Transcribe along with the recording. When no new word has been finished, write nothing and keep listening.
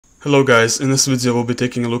Hello guys, in this video we'll be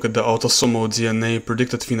taking a look at the autosomal DNA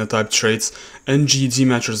predicted phenotype traits and GD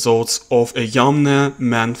match results of a Yamnayan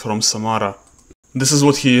man from Samara. This is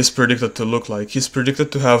what he is predicted to look like. He's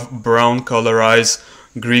predicted to have brown color eyes,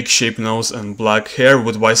 Greek shaped nose and black hair.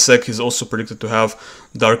 With bisect he's also predicted to have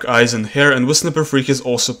dark eyes and hair, and with snipper freak he's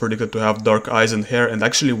also predicted to have dark eyes and hair and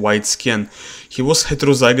actually white skin. He was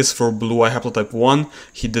heterozygous for blue eye haplotype 1,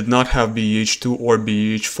 he did not have BEH2 or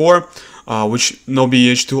BEH4. Which no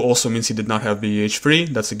BEH2 also means he did not have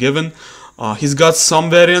BEH3, that's a given. He's got some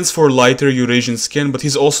variants for lighter Eurasian skin, but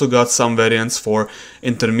he's also got some variants for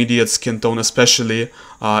intermediate skin tone, especially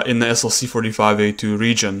in the SLC45A2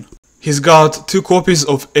 region. He's got 2 copies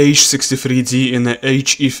of H63D in the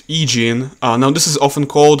HFE gene. Now this is often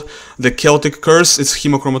called the Celtic curse. It's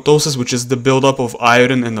hemochromatosis, which is the buildup of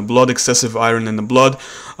iron in the blood, excessive iron in the blood.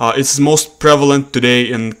 It's most prevalent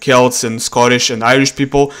today in Celts and Scottish and Irish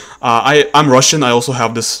people. I'm Russian, I also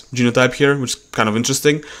have this genotype here, which is kind of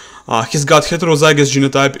interesting. He's got heterozygous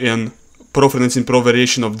genotype in Pro-frenetin Pro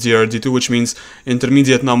variation of DRD2, which means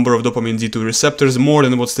intermediate number of dopamine D2 receptors, more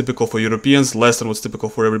than what's typical for Europeans, less than what's typical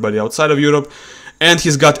for everybody outside of Europe. And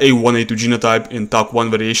he's got A1A2 genotype in TAC1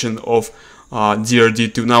 variation of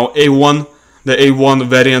DRD2. Now the A1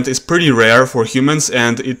 variant is pretty rare for humans,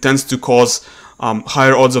 and it tends to cause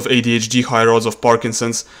higher odds of ADHD, higher odds of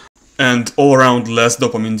Parkinson's, and all around less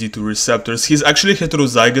dopamine D2 receptors. He's actually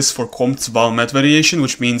heterozygous for Comte-Val-Met variation,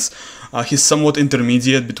 which means he's somewhat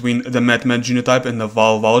intermediate between the Met-Met genotype and the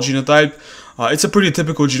Val-Val genotype. It's a pretty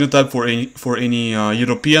typical genotype for any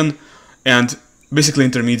European, and basically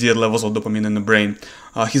intermediate levels of dopamine in the brain.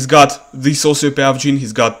 He's got the sociopath gene,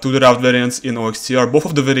 he's got 2 derived variants in OXTR, both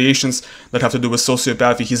of the variations that have to do with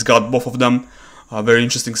sociopathy, he's got both of them. Very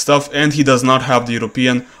interesting stuff, and he does not have the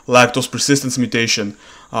European lactose persistence mutation.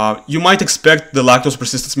 You might expect the lactose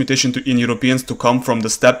persistence mutation in Europeans to come from the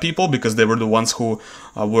steppe people, because they were the ones who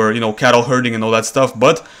were, cattle herding and all that stuff,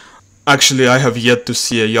 but actually I have yet to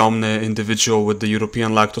see a Yamnayan individual with the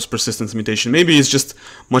European lactose persistence mutation. Maybe it's just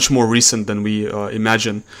much more recent than we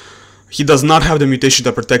imagine. He does not have the mutation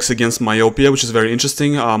that protects against myopia, which is very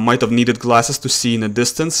interesting. Might have needed glasses to see in a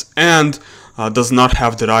distance, and does not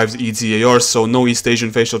have derived EDAR, so no East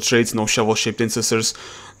Asian facial traits, no shovel-shaped incisors,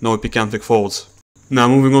 no epicanthic folds. Now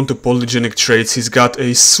moving on to polygenic traits, he's got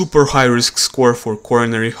a super high risk score for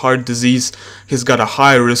coronary heart disease, he's got a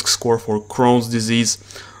high risk score for Crohn's disease,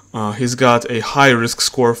 he's got a high risk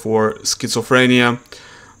score for schizophrenia,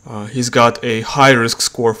 he's got a high risk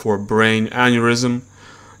score for brain aneurysm,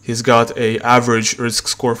 he's got an average risk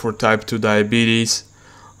score for type 2 diabetes.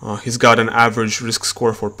 He's got an average risk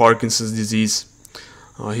score for Parkinson's disease.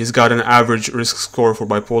 He's got an average risk score for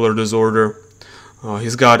bipolar disorder.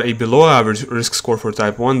 He's got a below average risk score for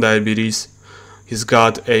type 1 diabetes. He's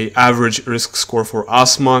got an average risk score for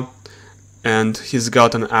asthma. And he's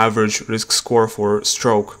got an average risk score for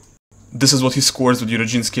stroke. This is what he scores with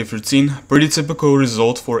Eurogenes K13. Pretty typical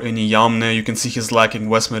result for any Yamnayan. You can see he's lacking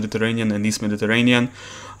West Mediterranean and East Mediterranean.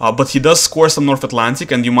 But he does score some North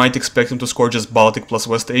Atlantic, and you might expect him to score just Baltic plus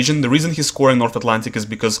West Asian. The reason he's scoring North Atlantic is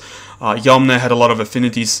because Yamnayan had a lot of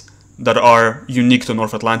affinities that are unique to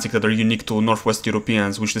North Atlantic, that are unique to Northwest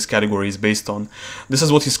Europeans, which this category is based on. This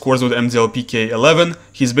is what he scores with MDLPK11.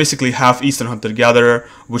 He's basically half Eastern Hunter-Gatherer,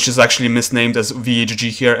 which is actually misnamed as VHG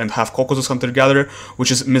here, and half Caucasus Hunter-Gatherer, which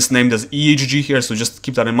is misnamed as EHG here, so just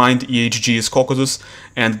keep that in mind. EHG is Caucasus,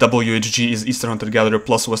 and WHG is Eastern Hunter-Gatherer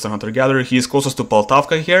plus Western Hunter-Gatherer. He is closest to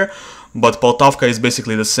Poltavka here, but Poltavka is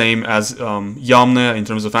basically the same as Yamnayan in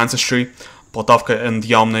terms of ancestry. Poltavka and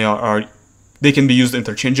Yamnayan they can be used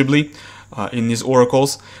interchangeably in these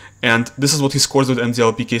oracles, and this is what he scores with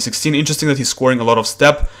MDLPK16. Interesting that he's scoring a lot of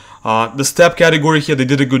steppe. The steppe category here, they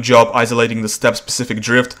did a good job isolating the steppe-specific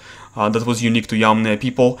drift that was unique to Yamnayan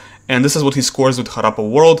people, and this is what he scores with Harappa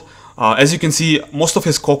World. As you can see, most of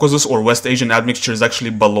his Caucasus or West Asian admixture is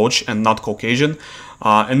actually Baloch and not Caucasian,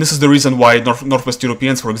 and this is the reason why Northwest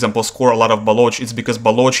Europeans, for example, score a lot of Baloch. It's because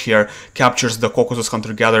Baloch here captures the Caucasus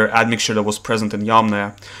hunter-gatherer admixture that was present in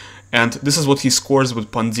Yamnayan. And this is what he scores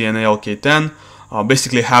with PanDNA LK10,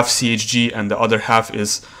 basically half CHG and the other half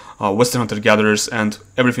is Western hunter-gatherers and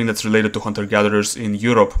everything that's related to hunter-gatherers in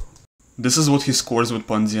Europe. This is what he scores with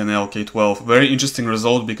PanDNA LK12. Very interesting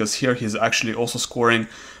result, because here he's actually also scoring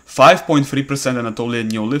 5.3% Anatolian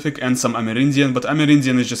Neolithic and some Amerindian, but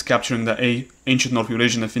Amerindian is just capturing the ancient North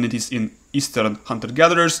Eurasian affinities in Eastern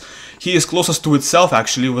hunter-gatherers. He is closest to itself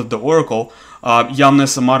actually with the oracle. Yamnayan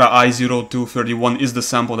Samara I0231 is the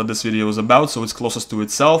sample that this video is about, so it's closest to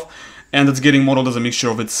itself, and it's getting modeled as a mixture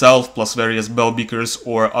of itself plus various bell beakers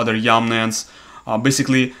or other Yamnayans.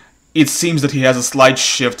 Basically, it seems that he has a slight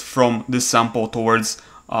shift from this sample towards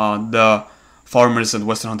the farmers and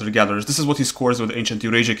Western hunter-gatherers. This is what he scores with Ancient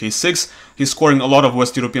Eurasia case 6. He's scoring a lot of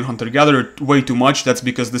West European hunter-gatherer, way too much. That's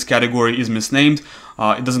because this category is misnamed.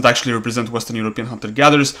 It doesn't actually represent Western European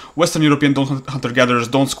hunter-gatherers. Western European hunter-gatherers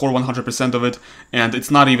don't score 100% of it, and it's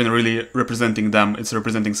not even really representing them. It's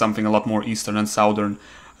representing something a lot more Eastern and Southern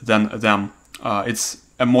than them. It's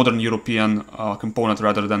a modern European component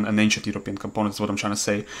rather than an ancient European component is what I'm trying to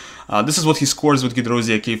say. This is what he scores with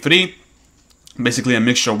Gidrosia K3. Basically a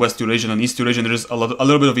mixture of West Eurasian and East Eurasian. There is a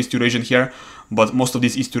little bit of East Eurasian here, but most of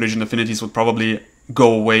these East Eurasian affinities would probably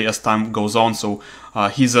go away as time goes on. So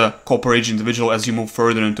he's a Copper Age individual. As you move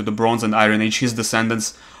further into the Bronze and Iron Age, his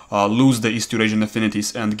descendants lose the East Eurasian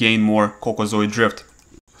affinities and gain more Caucasoid drift.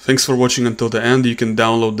 Thanks for watching until the end. You can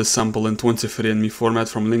download the sample in 23andMe format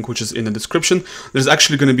from link which is in the description. There's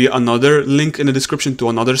actually going to be another link in the description to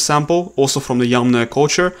another sample, also from the Yamnayan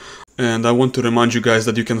culture. And I want to remind you guys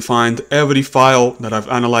that you can find every file that I've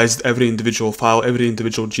analyzed, every individual file, every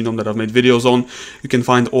individual genome that I've made videos on. You can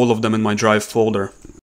find all of them in my Drive folder.